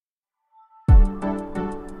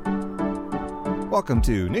Welcome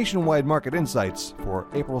to Nationwide Market Insights for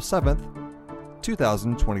April 7th,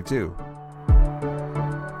 2022.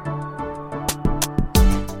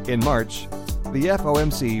 In March, the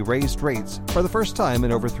FOMC raised rates for the first time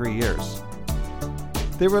in over 3 years.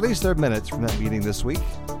 They released their minutes from that meeting this week,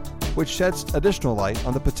 which sheds additional light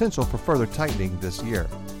on the potential for further tightening this year.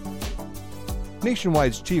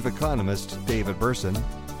 Nationwide's Chief Economist, David Berson,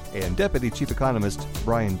 and Deputy Chief Economist,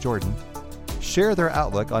 Bryan share their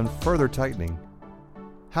outlook on further tightening,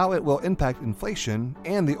 how it will impact inflation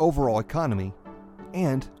and the overall economy,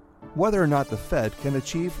 and whether or not the Fed can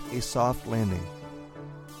achieve a soft landing.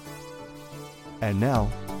 And now,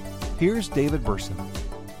 here's David Berson.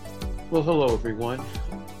 Well, hello, everyone.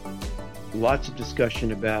 Lots of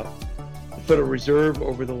discussion about the Federal Reserve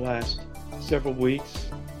over the last several weeks.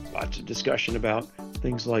 Lots of discussion about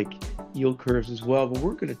things like yield curves as well. But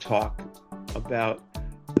we're going to talk about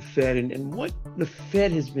the Fed and what the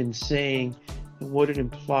Fed has been saying and what it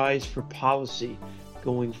implies for policy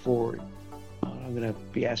going forward. I'm going to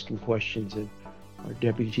be asking questions of our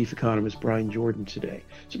Deputy Chief Economist, Bryan today.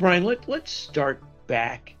 So, Bryan, let's start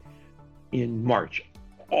back in March,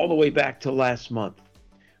 all the way back to last month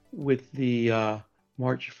with the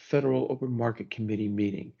March Federal Open Market Committee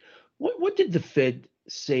meeting. What did the Fed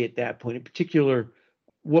say at that point? In particular,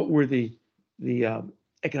 what were the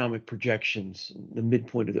economic projections, the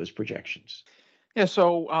midpoint of those projections? Yeah,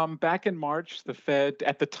 so back in March, the Fed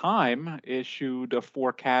at the time issued a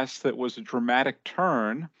forecast that was a dramatic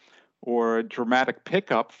turn or a dramatic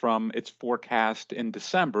pickup from its forecast in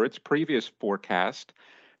December, its previous forecast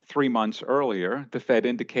 3 months earlier. The Fed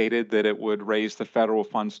indicated that it would raise the federal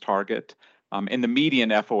funds target in the median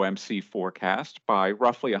FOMC forecast by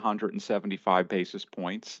roughly 175 basis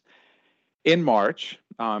points in March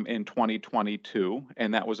in 2022,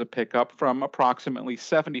 and that was a pickup from approximately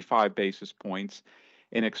 75 basis points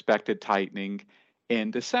in expected tightening in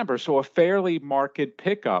December. So a fairly marked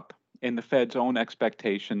pickup in the Fed's own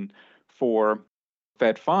expectation for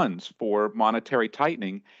Fed funds, for monetary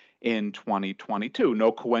tightening in 2022.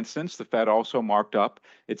 No coincidence, the Fed also marked up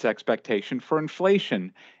its expectation for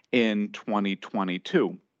inflation in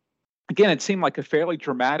 2022. Again, it seemed like a fairly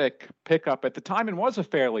dramatic pickup at the time and was a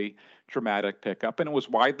fairly dramatic pickup, and it was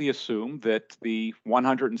widely assumed that the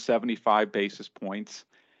 175 basis points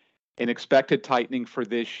in expected tightening for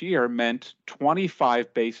this year meant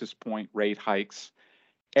 25 basis point rate hikes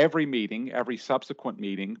every meeting, every subsequent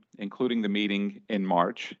meeting, including the meeting in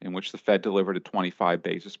March, in which the Fed delivered a 25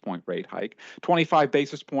 basis point rate hike, 25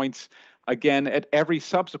 basis points again at every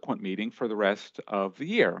subsequent meeting for the rest of the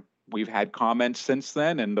year. We've had comments since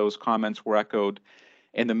then, and those comments were echoed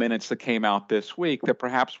in the minutes that came out this week, that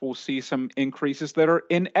perhaps we'll see some increases that are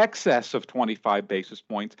in excess of 25 basis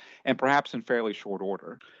points and perhaps in fairly short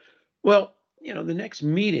order. Well, the next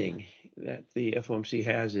meeting that the FOMC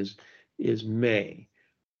has is May.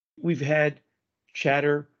 We've had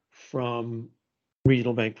chatter from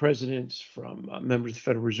regional bank presidents, from members of the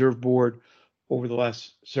Federal Reserve Board over the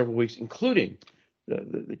last several weeks, including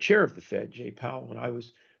the chair of the Fed, Jay Powell. And I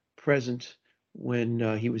was present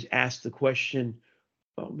when he was asked the question,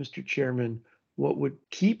 Mr. Chairman, what would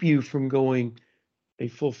keep you from going a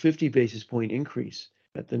full 50 basis point increase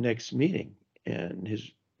at the next meeting? And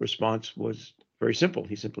his response was very simple.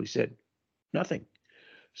 He simply said, nothing.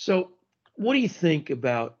 So what do you think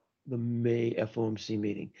about the May FOMC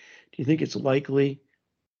meeting? Do you think it's likely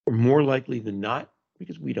or more likely than not?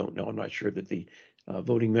 Because we don't know. I'm not sure that the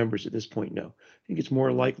voting members at this point know. I think it's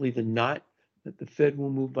more likely than not that the Fed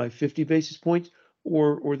will move by 50 basis points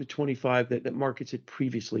or the 25 that markets had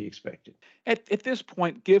previously expected. At this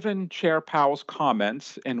point, given Chair Powell's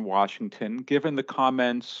comments in Washington, given the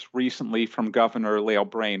comments recently from Governor Lael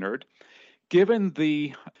Brainerd, given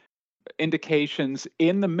the indications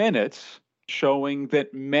in the minutes showing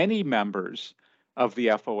that many members of the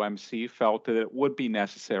FOMC felt that it would be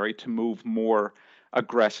necessary to move more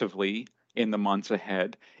aggressively in the months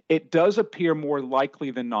ahead, it does appear more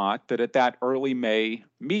likely than not that at that early May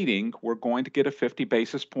meeting, we're going to get a 50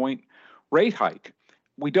 basis point rate hike.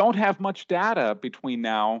 We don't have much data between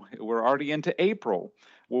now. We're already into April.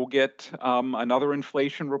 We'll get another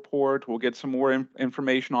inflation report. We'll get some more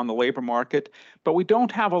information on the labor market, but we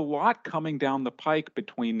don't have a lot coming down the pike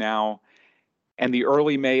between now and the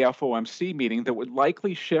early May FOMC meeting that would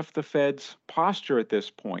likely shift the Fed's posture at this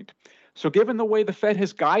point. So given the way the Fed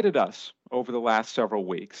has guided us over the last several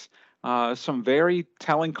weeks, some very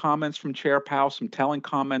telling comments from Chair Powell, some telling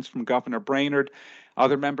comments from Governor Brainerd,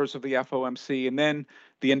 other members of the FOMC, and then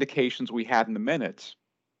the indications we had in the minutes,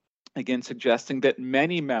 again suggesting that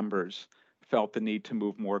many members felt the need to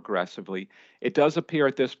move more aggressively. It does appear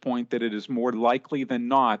at this point that it is more likely than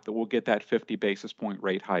not that we'll get that 50 basis point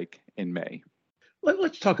rate hike in May.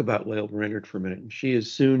 Let's talk about Lael Brainerd for a minute. She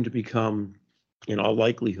is soon to become, in all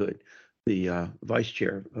likelihood, the vice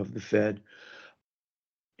chair of the Fed.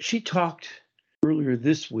 She talked earlier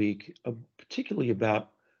this week, particularly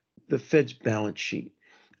about the Fed's balance sheet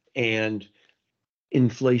and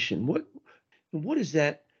inflation. What does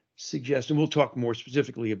that suggest? And we'll talk more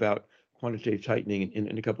specifically about quantitative tightening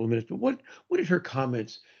in a couple of minutes. But what did her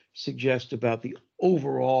comments suggest about the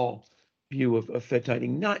overall view of Fed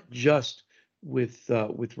tightening, not just with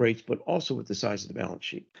rates, but also with the size of the balance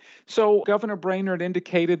sheet? So Governor Brainerd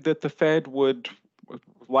indicated that the Fed would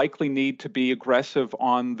likely need to be aggressive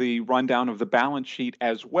on the rundown of the balance sheet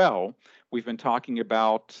as well. We've been talking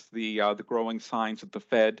about the growing signs that the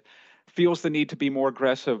Fed feels the need to be more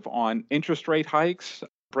aggressive on interest rate hikes.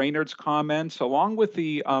 Brainerd's comments, along with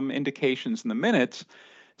the indications in the minutes,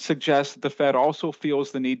 suggest that the Fed also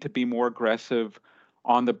feels the need to be more aggressive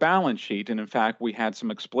on the balance sheet. And in fact, we had some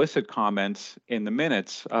explicit comments in the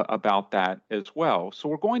minutes about that as well. So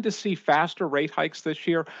we're going to see faster rate hikes this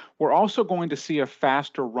year. We're also going to see a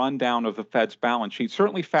faster rundown of the Fed's balance sheet,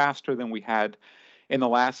 certainly faster than we had in the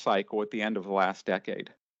last cycle at the end of the last decade.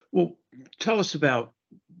 Well, tell us about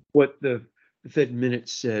what the Fed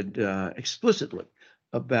minutes said explicitly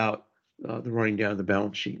about the running down of the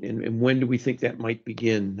balance sheet, and when do we think that might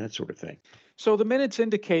begin, that sort of thing. So the minutes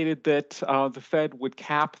indicated that the Fed would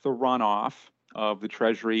cap the runoff of the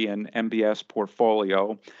Treasury and MBS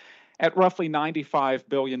portfolio at roughly $95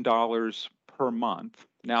 billion per month.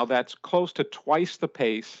 Now, that's close to twice the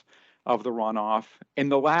pace of the runoff in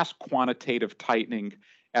the last quantitative tightening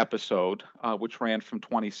episode, which ran from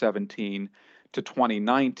 2017 to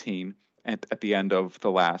 2019 at the end of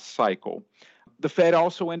the last cycle. The Fed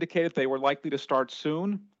also indicated they were likely to start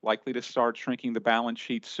soon, likely to start shrinking the balance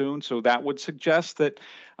sheet soon. So that would suggest that,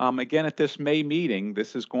 again, at this May meeting,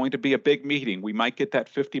 this is going to be a big meeting. We might get that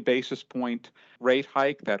 50 basis point rate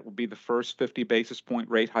hike. That will be the first 50 basis point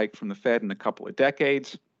rate hike from the Fed in a couple of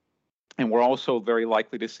decades. And we're also very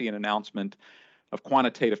likely to see an announcement of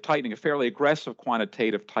quantitative tightening, a fairly aggressive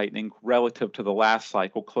quantitative tightening relative to the last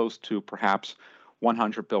cycle, close to perhaps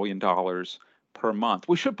 $100 billion per month.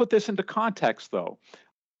 We should put this into context, though.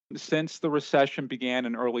 Since the recession began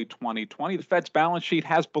in early 2020, the Fed's balance sheet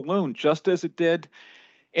has ballooned just as it did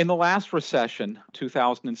in the last recession,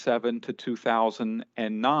 2007 to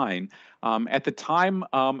 2009. At the time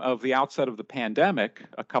of the outset of the pandemic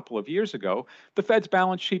a couple of years ago, the Fed's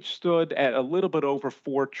balance sheet stood at a little bit over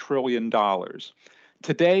 $4 trillion.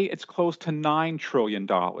 Today, it's close to $9 trillion.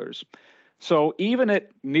 So even at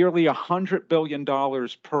nearly $100 billion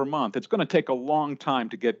per month, it's going to take a long time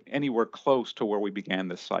to get anywhere close to where we began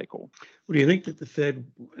this cycle. Well, do you think that the Fed,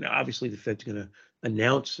 obviously the Fed's going to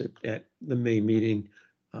announce it at the May meeting,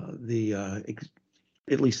 at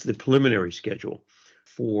least the preliminary schedule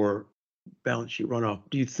for balance sheet runoff.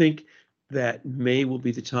 Do you think that May will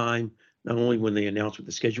be the time, not only when they announce what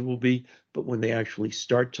the schedule will be, but when they actually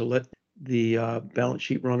start to let the balance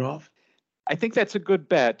sheet run off? I think that's a good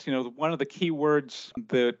bet. You know, one of the key words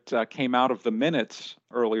that came out of the minutes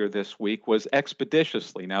earlier this week was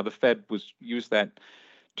expeditiously. Now, the Fed used that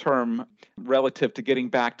term relative to getting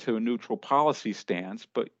back to a neutral policy stance,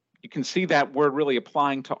 but you can see that word really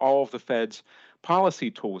applying to all of the Fed's policy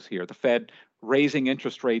tools here. The Fed raising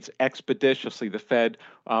interest rates expeditiously, the Fed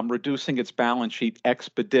reducing its balance sheet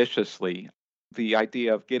expeditiously, the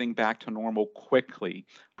idea of getting back to normal quickly,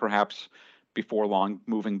 perhaps before long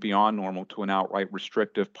moving beyond normal to an outright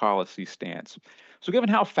restrictive policy stance. So given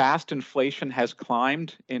how fast inflation has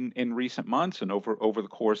climbed in recent months and over the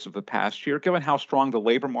course of the past year, given how strong the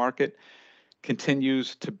labor market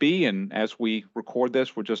continues to be, and as we record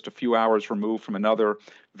this, we're just a few hours removed from another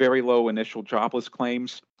very low initial jobless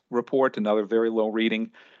claims report, another very low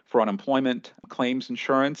reading for unemployment claims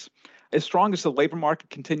insurance. As strong as the labor market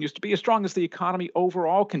continues to be, as strong as the economy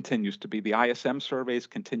overall continues to be, the ISM surveys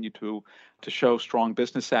continue to show strong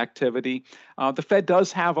business activity. The Fed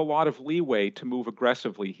does have a lot of leeway to move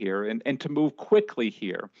aggressively here and to move quickly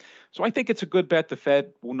here. So I think it's a good bet the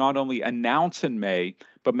Fed will not only announce in May,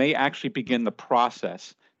 but may actually begin the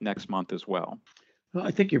process next month as well. Well,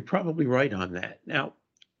 I think you're probably right on that. Now,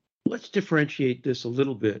 let's differentiate this a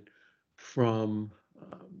little bit from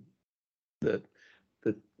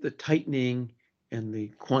the tightening and the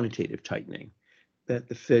quantitative tightening that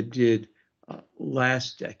the Fed did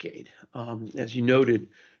last decade. As you noted,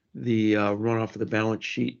 the runoff of the balance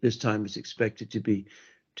sheet this time is expected to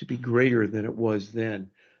be greater than it was then.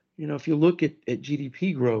 You know, if you look at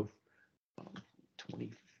GDP growth,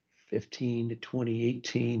 2015 to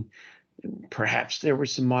 2018, Perhaps there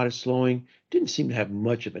was some modest slowing, didn't seem to have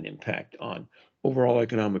much of an impact on overall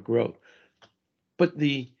economic growth. But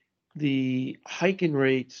the hike in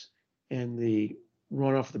rates and the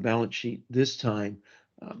run off the balance sheet this time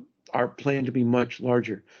are planned to be much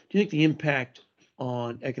larger. Do you think the impact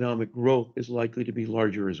on economic growth is likely to be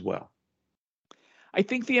larger as well? I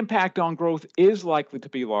think the impact on growth is likely to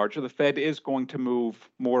be larger. The Fed is going to move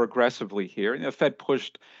more aggressively here. The Fed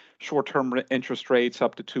pushed short-term interest rates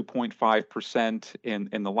up to 2.5%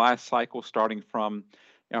 in the last cycle, starting from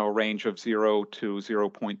a range of 0 to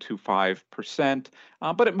 0.25%.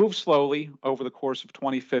 But it moved slowly over the course of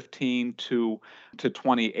 2015 to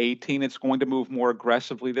 2018. It's going to move more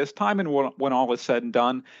aggressively this time, and when all is said and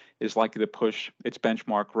done, is likely to push its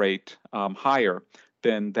benchmark rate higher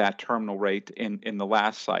than that terminal rate in the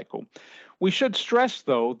last cycle. We should stress,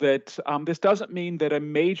 though, that this doesn't mean that a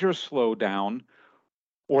major slowdown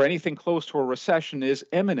or anything close to a recession is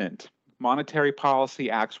imminent. Monetary policy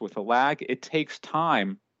acts with a lag. It takes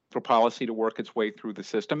time for policy to work its way through the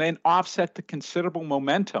system and offset the considerable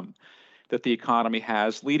momentum that the economy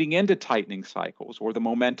has leading into tightening cycles, or the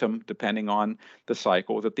momentum, depending on the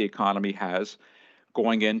cycle, that the economy has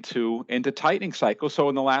going into tightening cycles. So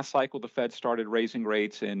in the last cycle, the Fed started raising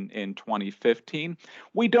rates in 2015.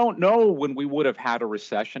 We don't know when we would have had a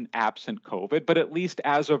recession absent COVID, but at least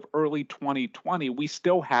as of early 2020, we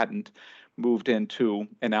still hadn't moved into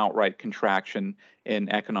an outright contraction in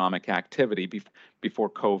economic activity before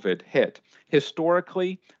COVID hit.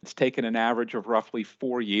 Historically, it's taken an average of roughly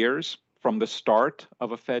 4 years from the start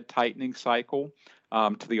of a Fed tightening cycle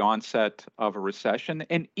to the onset of a recession.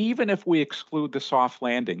 And even if we exclude the soft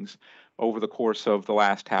landings over the course of the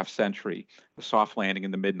last half century, the soft landing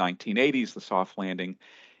in the mid-1980s, the soft landing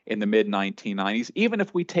in the mid-1990s, even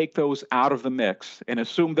if we take those out of the mix and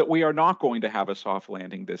assume that we are not going to have a soft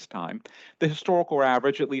landing this time, the historical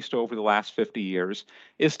average, at least over the last 50 years,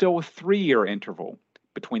 is still a 3-year interval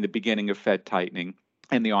between the beginning of Fed tightening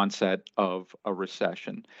and the onset of a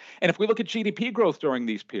recession. And if we look at GDP growth during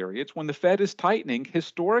these periods, when the Fed is tightening,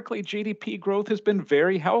 historically GDP growth has been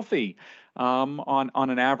very healthy on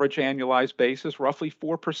an average annualized basis, roughly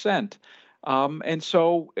 4%. And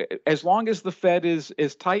so as long as the Fed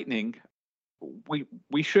is tightening,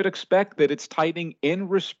 we should expect that it's tightening in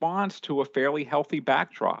response to a fairly healthy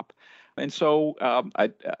backdrop. And so a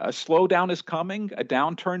slowdown is coming. A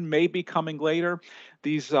downturn may be coming later.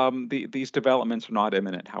 These developments are not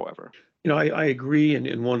imminent, however. I agree.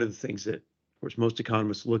 And one of the things that, of course, most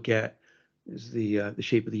economists look at is the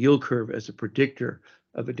shape of the yield curve as a predictor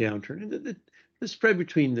of a downturn. And the spread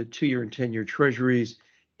between the 2-year and 10-year treasuries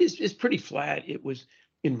is pretty flat. It was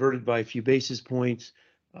inverted by a few basis points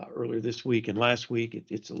earlier this week and last week.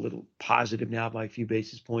 It's a little positive now by a few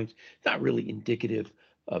basis points. Not really indicative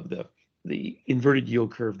of the inverted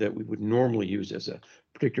yield curve that we would normally use as a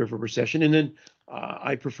predictor of a recession. And then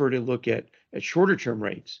I prefer to look at shorter term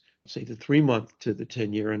rates, say the 3-month to the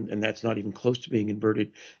 10-year, and that's not even close to being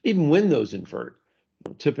inverted. Even when those invert,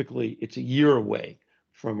 typically it's a year away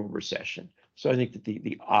from a recession. So I think that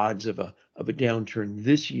the odds of a downturn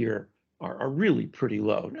this year are really pretty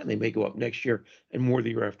low. Now they may go up next year and more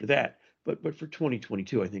the year after that, but for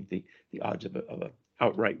 2022, I think the odds of a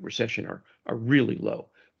outright recession are really low.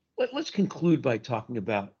 Let's conclude by talking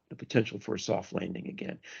about the potential for a soft landing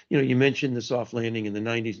again. You mentioned the soft landing in the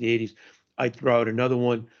 90s, the 80s. I'd throw out another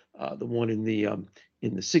one, the one in the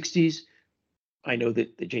 60s. I know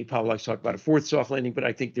that Jay Powell likes to talk about a fourth soft landing, but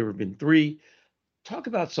I think there have been 3. Talk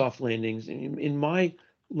about soft landings. In my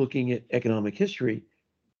looking at economic history,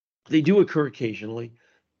 they do occur occasionally,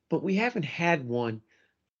 but we haven't had one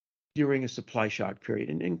during a supply shock period.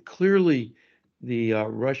 And clearly, the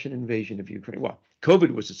Russian invasion of Ukraine, well,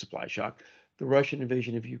 COVID was a supply shock. The Russian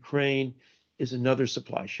invasion of Ukraine is another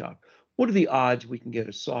supply shock. What are the odds we can get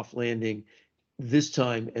a soft landing this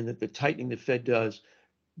time, and that the tightening the Fed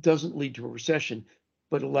doesn't lead to a recession,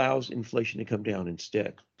 but allows inflation to come down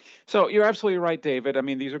instead? So you're absolutely right, David. I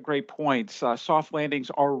mean, these are great points. Soft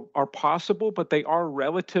landings are possible, but they are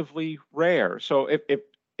relatively rare. So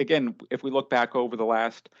if we look back over the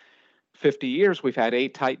last 50 years, we've had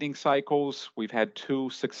 8 tightening cycles. We've had 2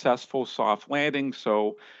 successful soft landings,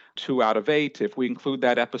 so 2 out of 8. If we include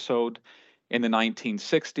that episode in the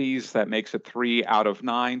 1960s, that makes it 3 out of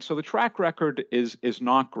 9. So the track record is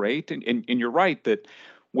not great. And you're right that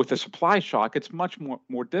with a supply shock, it's much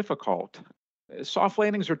more difficult. Soft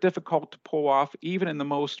landings are difficult to pull off, even in the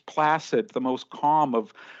most placid, the most calm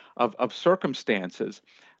of circumstances.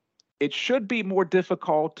 It should be more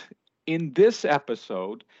difficult in this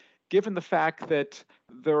episode, given the fact that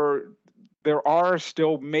there are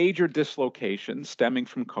still major dislocations stemming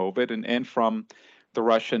from COVID and from the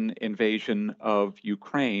Russian invasion of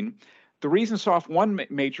Ukraine. One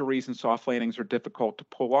major reason soft landings are difficult to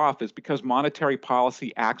pull off is because monetary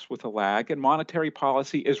policy acts with a lag, and monetary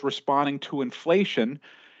policy is responding to inflation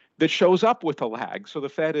that shows up with a lag. So the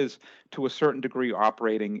Fed is, to a certain degree,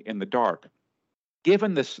 operating in the dark.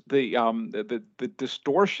 Given the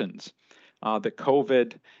distortions that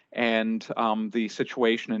COVID and the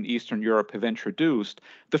situation in Eastern Europe have introduced,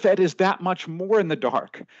 the Fed is that much more in the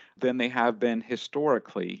dark than they have been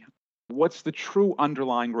historically. What's the true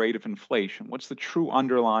underlying rate of inflation? What's the true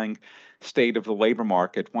underlying state of the labor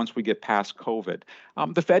market once we get past COVID?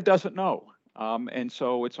 The Fed doesn't know. And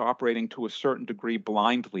so it's operating to a certain degree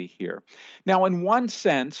blindly here. Now, in one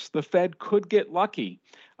sense, the Fed could get lucky.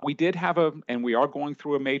 We did have and we are going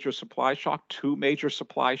through a major supply shock, 2 major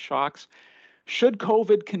supply shocks. Should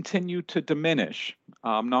COVID continue to diminish,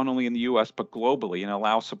 not only in the U.S., but globally, and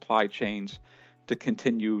allow supply chains to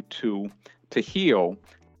continue to heal,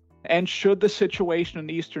 and should the situation in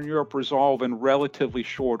Eastern Europe resolve in relatively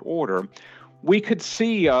short order, we could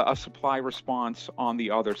see a supply response on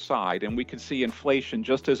the other side, and we could see inflation,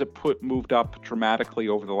 just as it moved up dramatically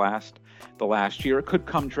over the last year, it could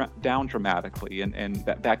come down dramatically, and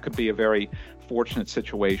that could be a very fortunate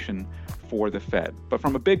situation for the Fed. But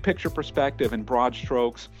from a big picture perspective and broad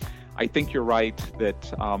strokes, I think you're right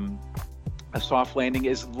that a soft landing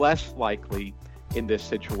is less likely in this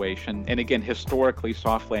situation. And again, historically,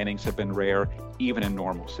 soft landings have been rare, even in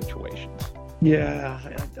normal situations. Yeah,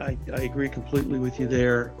 I agree completely with you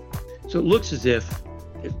there. So it looks as if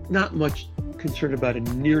there's not much concern about a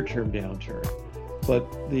near-term downturn, but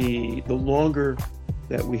the longer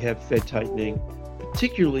that we have Fed tightening,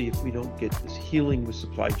 particularly if we don't get this healing with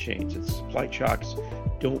supply chains, if the supply shocks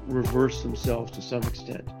don't reverse themselves to some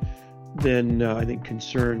extent, then I think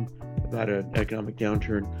concern about an economic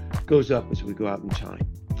downturn goes up as we go out in time.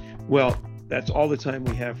 Well, that's all the time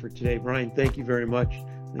we have for today. Bryan, thank you very much.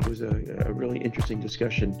 I think it was a really interesting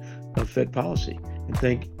discussion of Fed policy. And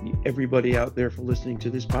thank everybody out there for listening to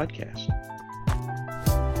this podcast.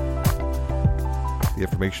 The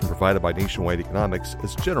information provided by Nationwide Economics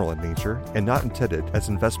is general in nature and not intended as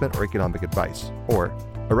investment or economic advice, or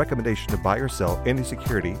a recommendation to buy or sell any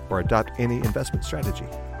security or adopt any investment strategy.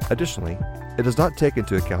 Additionally, it does not take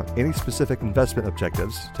into account any specific investment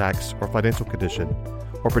objectives, tax or financial condition,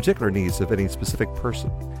 or particular needs of any specific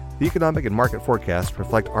person. The economic and market forecasts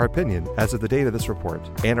reflect our opinion as of the date of this report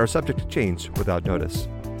and are subject to change without notice.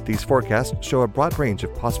 These forecasts show a broad range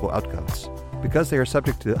of possible outcomes. Because they are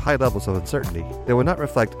subject to high levels of uncertainty, they will not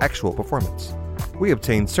reflect actual performance. We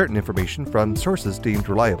obtain certain information from sources deemed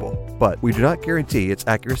reliable, but we do not guarantee its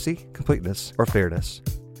accuracy, completeness, or fairness.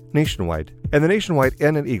 Nationwide and the Nationwide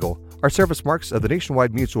N and Eagle are service marks of the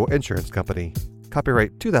Nationwide Mutual Insurance Company.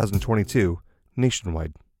 Copyright 2022,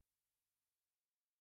 Nationwide.